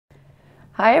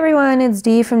Hi everyone, it's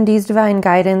Dee from Dee's Divine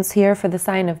Guidance here for the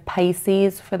sign of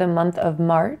Pisces for the month of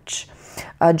March,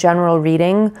 a general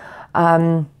reading.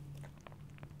 I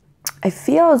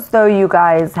feel as though you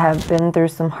guys have been through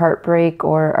some heartbreak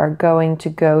or are going to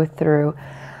go through.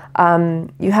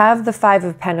 You have the Five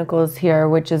of Pentacles here,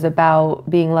 which is about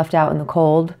being left out in the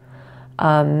cold,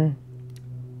 like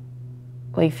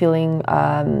feeling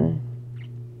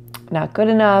not good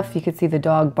enough. You could see the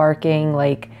dog barking,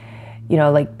 like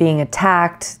being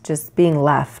attacked, just being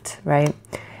left, right?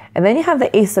 And then you have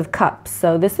the Ace of Cups.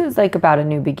 So this is like about a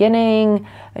new beginning,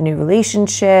 a new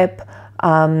relationship.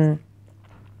 So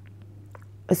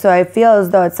I feel as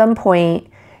though at some point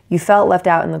you felt left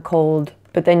out in the cold,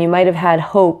 but then you might have had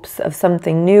hopes of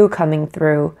something new coming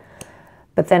through.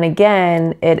 But then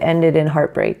again, it ended in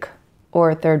heartbreak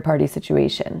or a third-party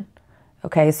situation.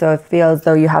 Okay, so it feels as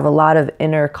though you have a lot of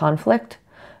inner conflict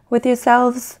with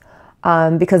yourselves.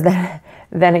 Because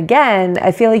then again,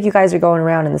 I feel like you guys are going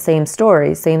around in the same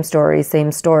story, same story,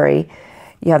 same story.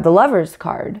 You have the Lovers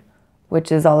card,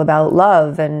 which is all about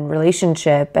love and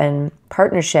relationship and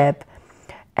partnership.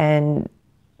 And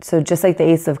so just like the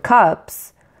Ace of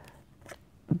Cups,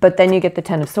 but then you get the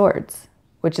Ten of Swords,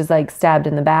 which is like stabbed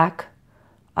in the back,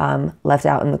 left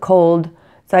out in the cold.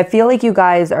 So I feel like you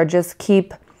guys are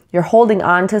you're holding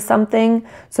on to something.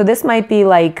 So this might be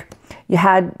like, you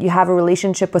have a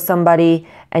relationship with somebody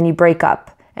and you break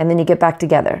up and then you get back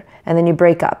together and then you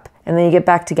break up and then you get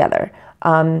back together.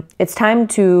 It's time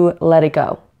to let it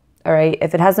go. All right.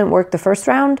 If it hasn't worked the first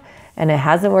round and it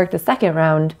hasn't worked the second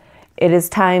round, it is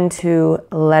time to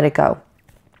let it go.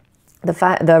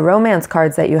 The romance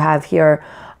cards that you have here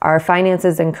are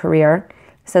finances and career.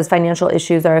 It says financial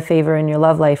issues are a favor in your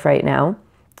love life right now.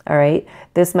 All right.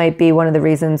 This might be one of the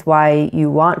reasons why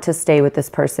you want to stay with this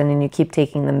person and you keep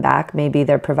taking them back. Maybe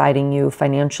they're providing you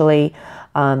financially.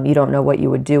 You don't know what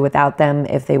you would do without them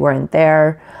if they weren't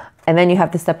there. And then you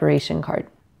have the separation card.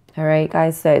 All right,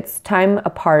 guys. So it's time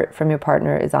apart from your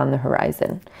partner is on the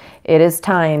horizon. It is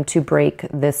time to break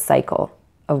this cycle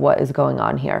of what is going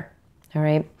on here. All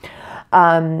right.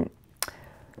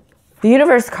 The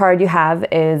universe card you have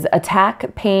is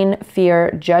attack, pain,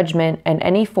 fear, judgment, and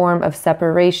any form of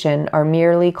separation are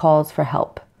merely calls for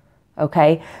help.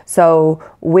 Okay? So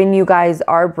when you guys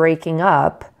are breaking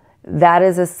up, that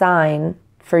is a sign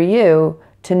for you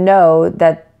to know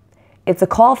that it's a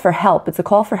call for help. It's a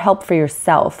call for help for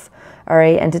yourself. All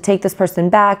right? And to take this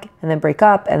person back and then break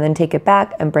up and then take it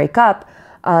back and break up,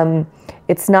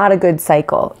 it's not a good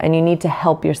cycle and you need to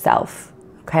help yourself.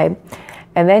 Okay?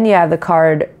 And then you have the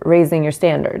card raising your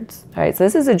standards. All right, so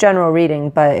this is a general reading,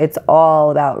 but it's all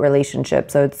about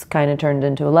relationships. So it's kind of turned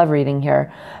into a love reading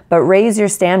here. But raise your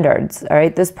standards. All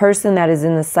right, this person that is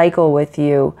in the cycle with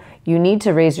you, you need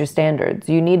to raise your standards.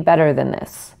 You need better than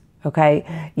this.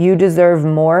 Okay, you deserve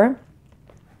more.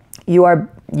 You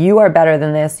are better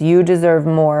than this. You deserve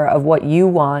more of what you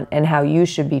want and how you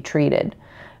should be treated.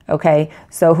 Okay,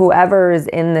 so whoever is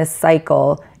in this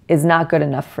cycle is not good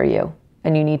enough for you.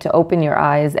 And you need to open your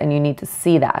eyes and you need to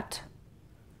see that.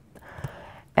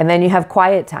 And then you have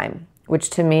quiet time, which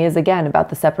to me is again about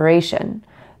the separation.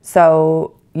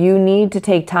 So you need to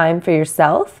take time for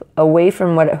yourself away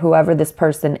from whoever this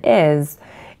person is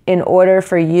in order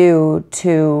for you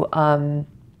to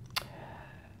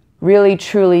really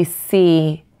truly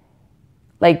see,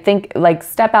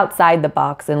 step outside the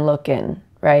box and look in,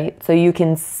 right? So you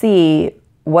can see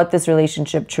what this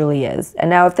relationship truly is. And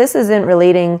now if this isn't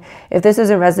resonating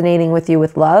with you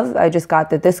with love, I just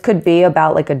got that this could be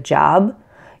about like a job,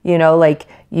 like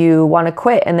you want to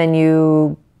quit and then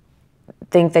you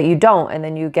think that you don't, and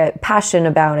then you get passionate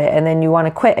about it and then you want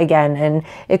to quit again. And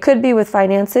it could be with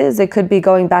finances. It could be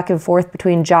going back and forth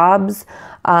between jobs,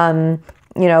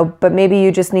 but maybe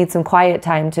you just need some quiet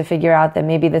time to figure out that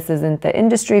maybe this isn't the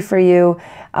industry for you.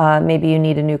 Maybe you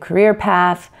need a new career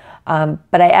path.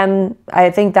 But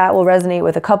I think that will resonate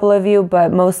with a couple of you,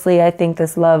 but mostly I think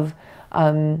this love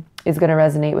is going to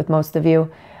resonate with most of you.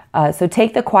 So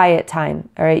take the quiet time,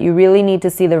 all right? You really need to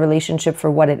see the relationship for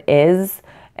what it is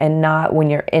and not when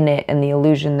you're in it and the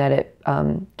illusion that it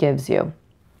gives you,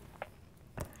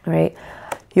 all right?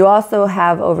 You also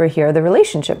have over here the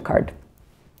relationship card.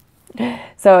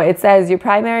 So it says your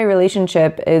primary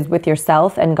relationship is with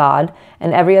yourself and God,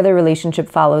 and every other relationship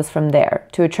follows from there.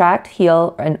 To attract,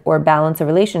 heal, or balance a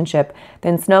relationship,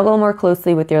 then snuggle more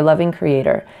closely with your loving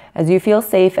Creator. As you feel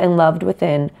safe and loved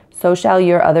within, so shall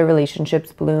your other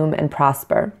relationships bloom and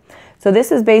prosper. So this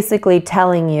is basically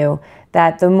telling you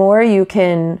that the more you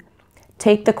can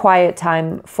take the quiet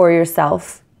time for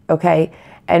yourself, okay,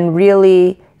 and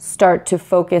really start to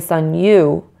focus on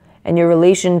you and your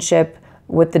relationship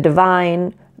with the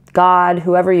divine, God,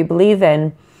 whoever you believe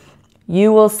in,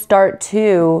 you will start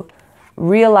to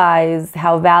realize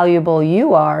how valuable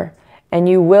you are, and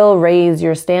you will raise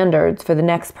your standards for the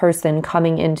next person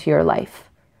coming into your life.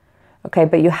 Okay,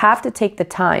 but you have to take the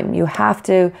time. You have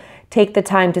to take the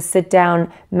time to sit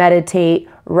down, meditate,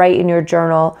 write in your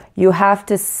journal. You have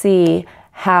to see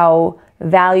how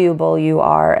valuable you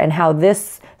are and how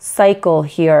this cycle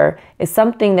here is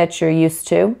something that you're used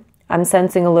to. I'm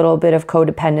sensing a little bit of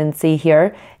codependency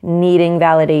here, needing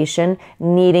validation,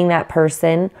 needing that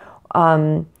person.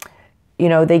 You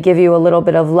know, they give you a little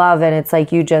bit of love and it's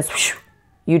like you just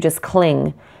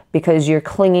cling, because you're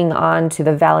clinging on to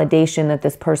the validation that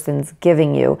this person's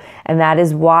giving you. And that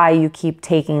is why you keep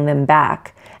taking them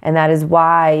back. And that is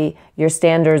why your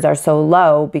standards are so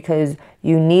low, because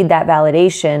you need that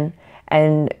validation.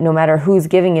 And no matter who's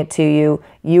giving it to you,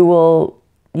 you will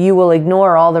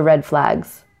ignore all the red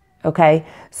flags. Okay?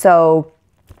 So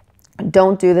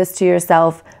don't do this to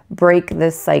yourself. Break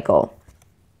this cycle.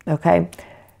 Okay?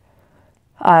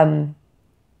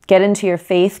 Get into your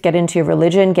faith, get into your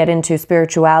religion, get into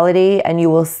spirituality, and you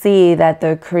will see that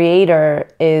the Creator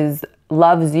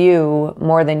loves you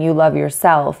more than you love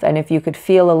yourself. And if you could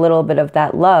feel a little bit of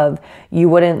that love, you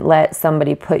wouldn't let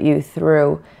somebody put you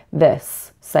through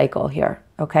this cycle here,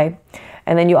 okay?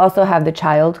 And then you also have the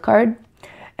Child card,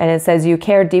 and it says you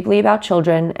care deeply about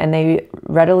children and they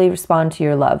readily respond to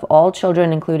your love. All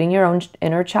children, including your own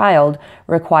inner child,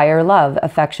 require love,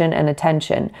 affection, and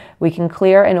attention. We can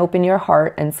clear and open your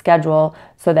heart and schedule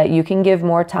so that you can give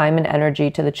more time and energy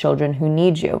to the children who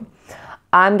need you.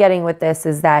 I'm getting with this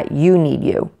is that you need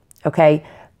you, okay?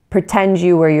 Pretend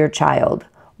you were your child.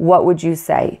 What would you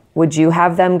say? Would you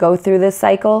have them go through this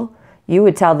cycle? You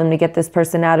would tell them to get this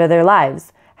person out of their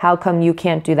lives. How come you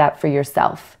can't do that for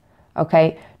yourself?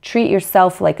 Okay? Treat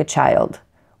yourself like a child.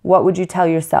 What would you tell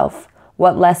yourself?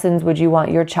 What lessons would you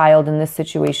want your child in this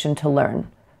situation to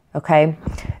learn? Okay?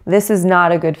 This is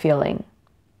not a good feeling.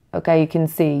 Okay? You can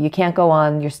see, you can't go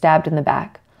on, you're stabbed in the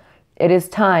back. It is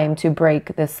time to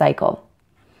break this cycle.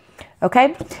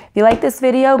 Okay? If you like this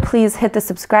video, please hit the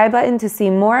subscribe button to see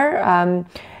more.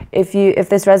 If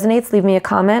this resonates, leave me a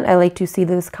comment. I like to see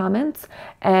those comments.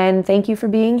 And thank you for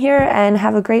being here and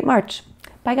have a great March.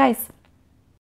 Bye guys.